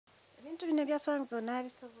Ebintu bino bya Swangz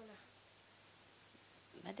onaabisobola.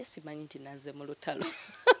 Mbadde simanyi nti nazze mu lutalo.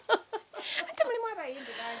 Ate mulimu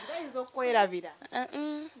abayimbi bangi bayinza okwerabira.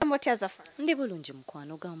 Mutya Zafaran? Ndi bulungi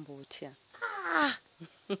mukwano gamba otya.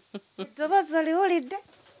 Eddoboozi oliwulidde?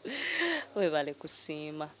 Weebale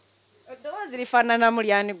kusiima. Eddoboozi lifaanana mu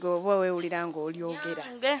lyani gwe oba weewulira ng'olyogera?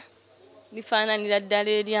 Lifaananira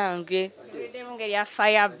ddala eryange. Oliwuliddemu ng'erya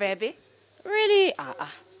fire baby? Really?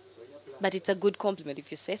 But it's a good compliment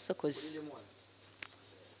if you say so, because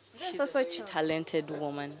she's a very talented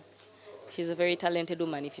woman. She's a very talented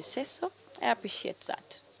woman. If you say so, I appreciate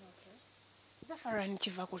that. Zafaran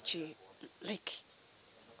kiva ku ki? Like,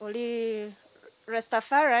 oli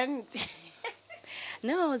Rastafarian?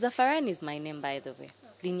 No, Zafaran is my name, by the way.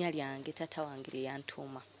 Linnya lyange tata wange lye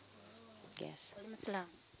yantuuma. Yes. Oli Muslim?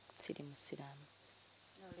 Siri Musiraamu.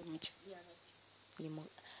 Oli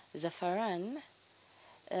muki? Zafaran,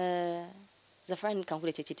 Zafaran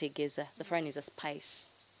kankule kyekitegeza. Zafaran is a spice.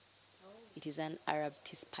 It is an Arab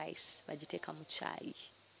tea spice. Bagiteeka mu chai.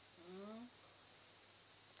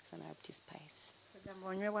 It's an Arab tea spice.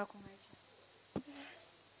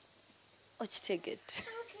 Okitegedde.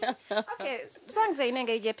 Okay, Swangz erina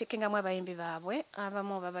engeri gyepikkingamu abayimbi baabwe,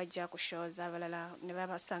 abamu babajja ku shows, abalala ne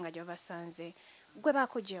babasanga gye babasanze. Gwe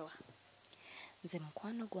baakugyewa? Nze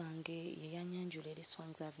mukwano gwange ye yanyanjula eri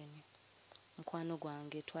Swangz Avenue. Mukwano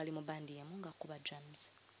gwange twali mu bandi yemu ng'akuba drums.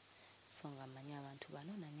 So nga mmanyi abantu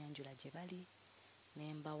bano nanyanjula gye bali,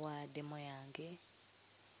 ne mbawa demo yange,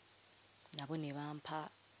 nabo ne bampa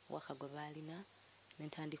waka gwe baalina, ne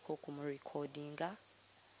ntandika okumurecordinga.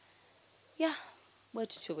 Bwe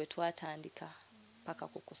tutyo bwe twatandika paka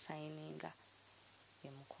ku kusayininga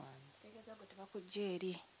ye mukwano. Tegeeza gwe tebakujja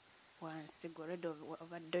eri wansi gwe already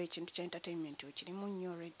obadde ekintu kya entertainment okirimu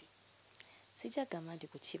nnyo already. Sijja gamba nti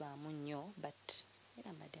kukibaamu nnyo, but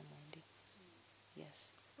era mbadde mwendi.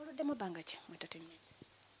 Yes. Oluddemu bbanga ki mu entertainment?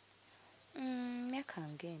 Myaka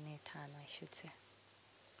ng'ena etaano, I should say.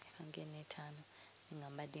 Myaka ng'ena etaano nga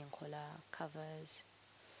mbadde nkola covers.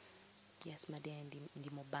 Yes, mbadde ndi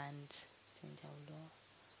mu bands zenjawulo.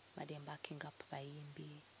 Mbadde backing up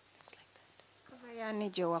bayimbi, things like that. Cover yani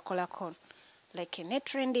gye wakolako like ne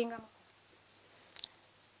trending?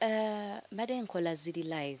 Mbadde nkola ziri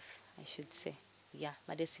live, I should say. Yeah,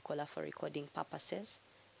 mbadde sikola for recording purposes.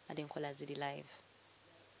 Mbadde nkola ziri live.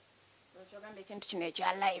 So kyogamba ekintu kino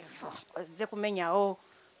ekya live ozze kumenyawo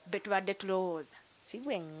be tubadde tulowooza? Si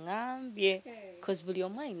bwe ngambye, because buli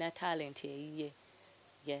omu alina talent eyiye.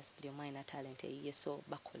 Yes, buli omu alina talent eyiye, so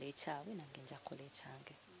bakola ekyabwe nange nja kukola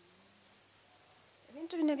ekyange.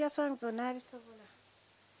 Ebintu bino bya Swangz onaabisobola?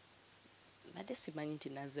 Mbadde simanyi nti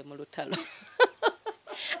nazze mu lutalo.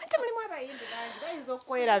 Ate mulimu abayimbi bangi bayinza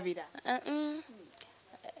okwerabira.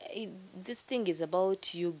 This thing is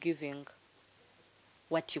about you giving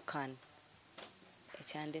what you can.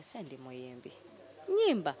 Ekyandese ndi muyimbi.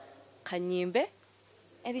 Nyimba, kanyimbe,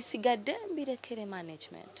 ebisigadde mbirekere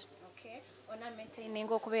management. Okay. Ona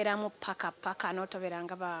maintaining okubeeramu paka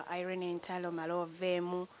n'otobeeranga ba Irene Ntalo mala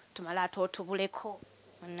oveemu tumala ate otubuleko.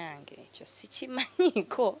 Nange ekyo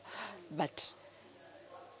sikimanyiiko, but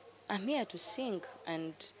I'm here to sing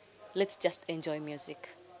and let's just enjoy music.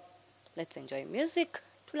 Let's enjoy music.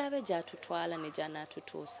 Tulabe gy'atutwala ne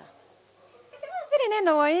gy'anaatutuusa. Ziri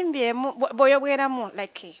neno wayimbye bw'oyogeramu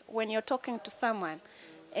like when you're talking to someone,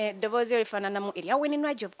 eddoboozi lifaananamu erya Winnie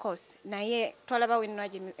Nwagi of course, naye twalaba Winnie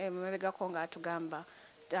Nwagi mabegako ng'atugamba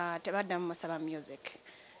tebaddamu musaba music.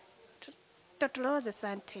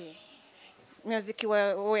 Totulowoozesa nti music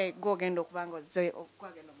we gw'ogenda okuba nga ozze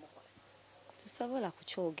gwagenda omukola? Sisobola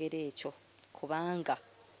kukyogera ekyo kubanga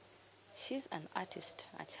she's an artist,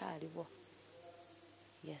 akyaliwo.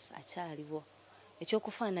 Yes, akyaliwo.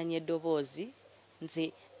 Ekyokufaananya eddoboozi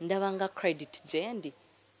nze ndabanga credit gyendi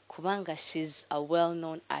kubanga she's a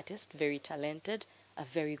well-known artist, very talented, a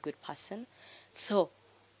very good person. So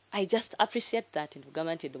I just appreciate that and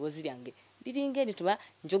kugamba nti eddoboozi lyange liringa eri tuba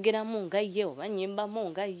njogeramu nga ye oba nyimbamu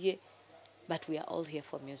nga ye. But we are all here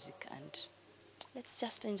for music and let's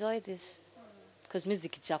just enjoy this because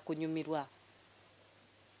music kyakunyumirwa.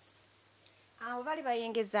 Bali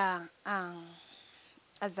bayingiza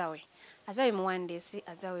Azawe muwandiisi,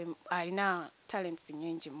 Azawe alina talents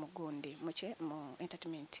nyingi mu gundi mu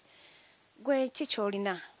entertainment. Gwe ki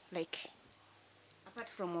ky'olina like apart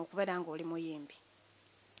from okubeera ng'oli muyimbi?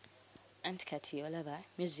 Anti kati olaba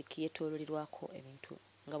music yeetoololirwako ebintu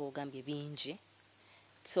nga bw'ogambye bingi.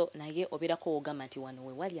 So naye obeerako w'ogamba nti wano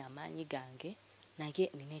we wali amaanyi gange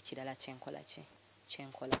naye nina ekirala kyenkola.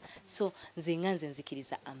 So nze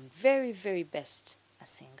nzikiriza I'm very very best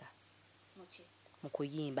asinga mu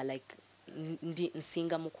kuyimba, like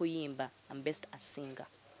nsinga mu kuyimba, I'm best asinga.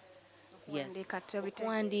 Yes.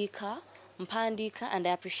 Kuwandiika, mpandiika, and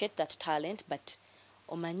I appreciate that talent, but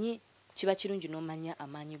omanyi kiba kirungi n'omanya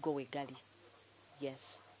amaanyi go we gali.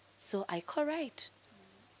 Yes. So I co-write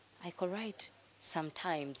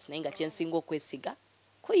sometimes naye nga kyensinga okwesiga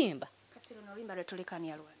kuyimba. Kati luno oluyimba lwe tulikani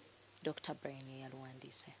yalwandiise? Dr. Brain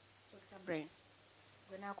yalwandiise. Dr. Brain.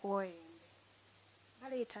 Gwe nakuwoye.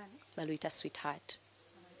 Baluyita Sweetheart.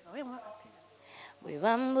 Bwe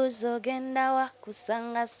bambuza ogenda wa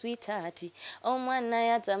kusanga Sweetheart, omwana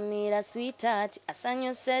yatamira Sweetheart,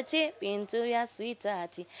 asanyuse ki bintu ya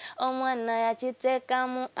Sweetheart, omwana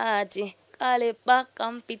yakiteekamu ati kale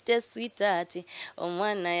paka mpite Sweetheart,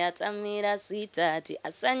 omwana yatamira Sweetheart,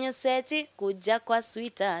 asanyuse ki kujja kwa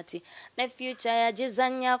Sweetheart, ne future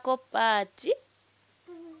yagizannyako party.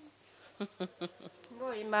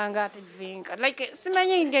 Imanga tivinga like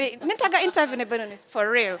simanyi ngeri nitaga interview ne Benonis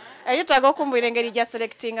for real ayitaga okumbwira engeri ja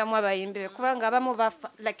selectinga mu abayimbe kubanga abamu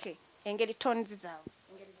bafa like engeri tones zaawo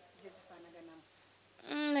engeri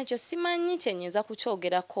zezifaanaganamu ekyo simanyi kyenyeza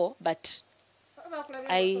kukyogerako but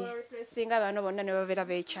singa bano bonna ne babeera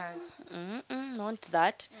b'echance not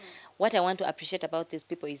that what I want to appreciate about these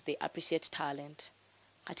people is they appreciate talent.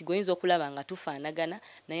 Kati goyinza okulaba nga tufaanagana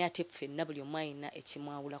naye ate ffenna buli omu alina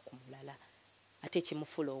ekimwawula ku mulala ate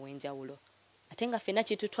ekimufuula ow'enjawulo ate nga ffenna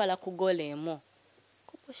kitutwala ku goal emu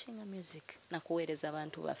kupushinga music nakuweereza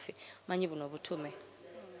abantu baffe manyi buno obutume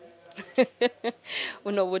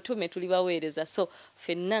buno obutume tuli baweereza so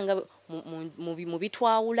ffenna nga mu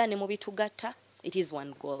bitwawula ne mu bitugatta it is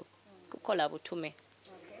one goal kukola butume.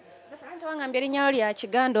 Wangambye erinnya lya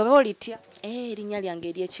Kiganda oba olitya? Erinnya lyange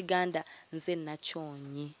ery'Ekiganda nze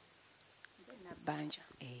Nakyonyi. Nabbanja.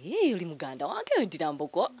 Oli muganda wange ndira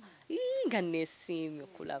mbogo. Nga neesiimye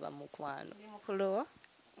okulaba mukwano. Mukulu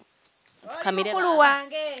Nfukamire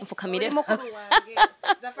wange. Nfukamire. Mukulu wange.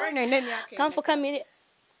 Zafaran ine emyaka. Kanfukamire.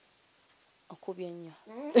 Okubye nnyo.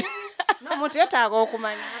 N'omuntu yetaaga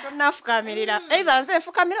okumanya tonnafukamirira. Either nze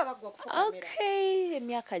nfukamira oba ggwe okufukamira. Okay,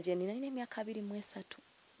 emyaka gye nina emyaka 23.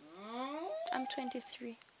 I'm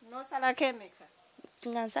 23. No sala kemeka.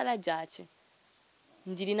 Nga nsala gyaki.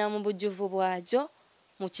 Njirina mu bujjuvu bwajo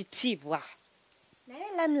mu kitiibwa.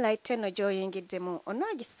 Naye limelight eno gy'oyingiddemu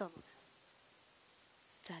onoogisobola?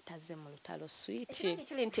 Taataze mu lutalo sweet.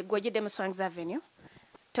 Ekiri nti gwe ogidde mu Swangz Avenue.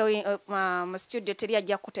 Mu studio teri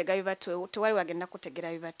ajja kutega bibatu, tewali wagenda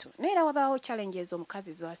kutegera bibatu. Naye era wabaawo challenges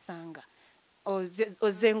omukazi z'asanga.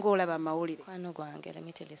 Ozze ng'olaba amawulire. Kwano gwange, let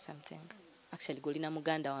me tell you something. Actually golina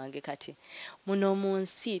muganda wange kati muno mu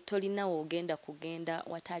nsi tolinawo ogenda kugenda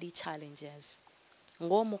watali challenges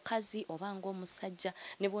ng'omukazi oba ng'omusajja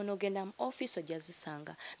ne bw'onoogenda mu office ojja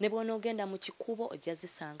zisanga ne bw'onoogenda mu kikubo ojja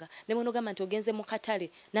zisanga ne bw'onogamba nti ogenze mu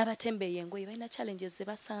katale n'abatembeeyi engoye balina challenges ze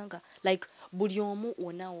basanga like buli omu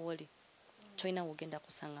wonna w'oli tolinawo ogenda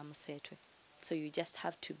kusanga museetwe so you just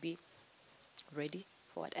have to be ready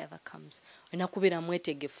for whatever comes olina kubeera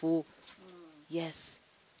mwetegefu yes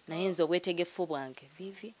naye nze obwetegefu bwange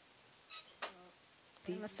vivi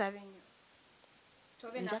musabe nnyo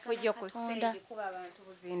tobenda kujja ku stage kuba abantu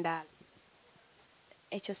buzindaala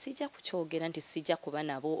ekyo sijja kukyogera nti sijja kuba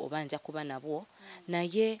nabo oba nja kuba nabo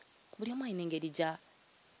naye buli omu alina engeri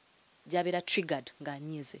gy'abeera triggered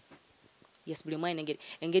ng'anyiize yes buli omu alina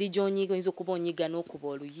engeri gy'onyiiga oyinza okuba onyiiga n'okuba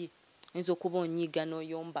oluyi oyinza okuba onyiiga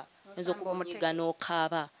n'oyomba oyinza okuba onyiiga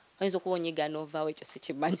n'okaaba oyinza okuba onyiiga n'ovaawo ekyo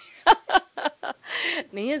sikimanyi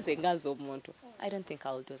naye nze ngaza omuntu I don't think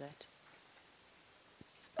I'll do that.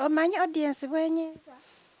 Omanyi audience bwenyiza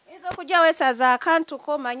izo okujja weesaza akantu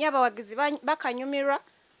ko manyi abawagizi bakanyumirwa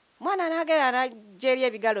mwana n'agera n'ajeerya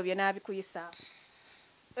ebigalo bye n'abikuyisa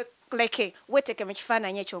like weeteke mu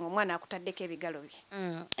kifaananyi ekyo ng'omwana akutaddeko ebigalo bye.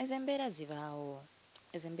 Ezo embeera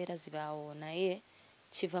zibaawo naye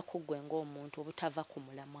kiva ku ggwe ng'omuntu obutava ku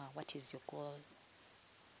mulamwa. What is your goal?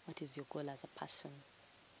 What is your goal as a person?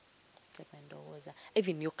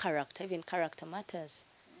 Even your character, even character matters.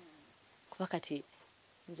 Kuba kati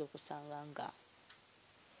nzo kusanga nga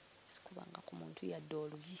sikubanga ku muntu yadde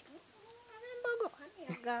oluyi.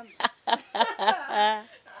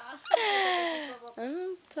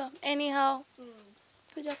 So anyhow,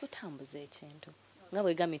 tujja kutambuza ekintu. Nga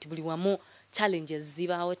bwe gambye nti buli wamu challenges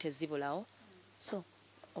zibaawo tezibulawo. So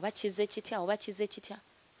oba kize kitya oba kize kitya.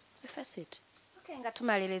 We face it. Nga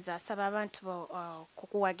tumaliriza asaba abantu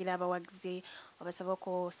kukuwagira abawagizi obasaba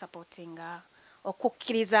okusupportinga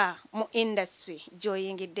okukkiriza mu industry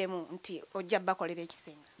gy'oyingiddemu nti ojja bakolera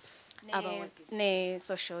ekisinga ne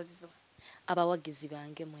socials zo. Abawagizi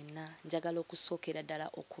bange mwenna njagala okusookera ddala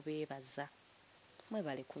okubeebaza.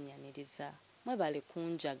 Mwebale kunyaniriza, mwebale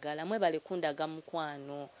kunjagala, mwebale kundaga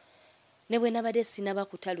mukwano. Ne bwe nabadde sinaba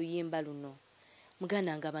kuta luyimba luno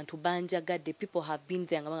muganda nga abantu banjagadde, people have been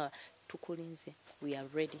there nga tukulinze, we are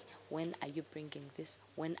ready, when are you bringing this,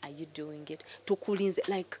 when are you doing it, tukulinze,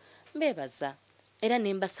 like mbebaza era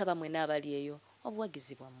nembasaba mwena abali eyo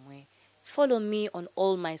obuwagizi bwammwe. Follow me on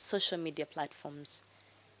all my social media platforms,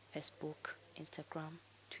 Facebook, Instagram,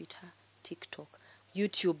 Twitter, TikTok,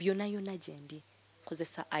 YouTube, yona jendi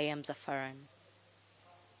kozesa I am Zafaran.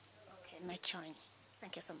 Okay, nachonye.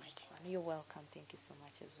 Thank you so much. You're welcome. Thank you so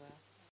much as well.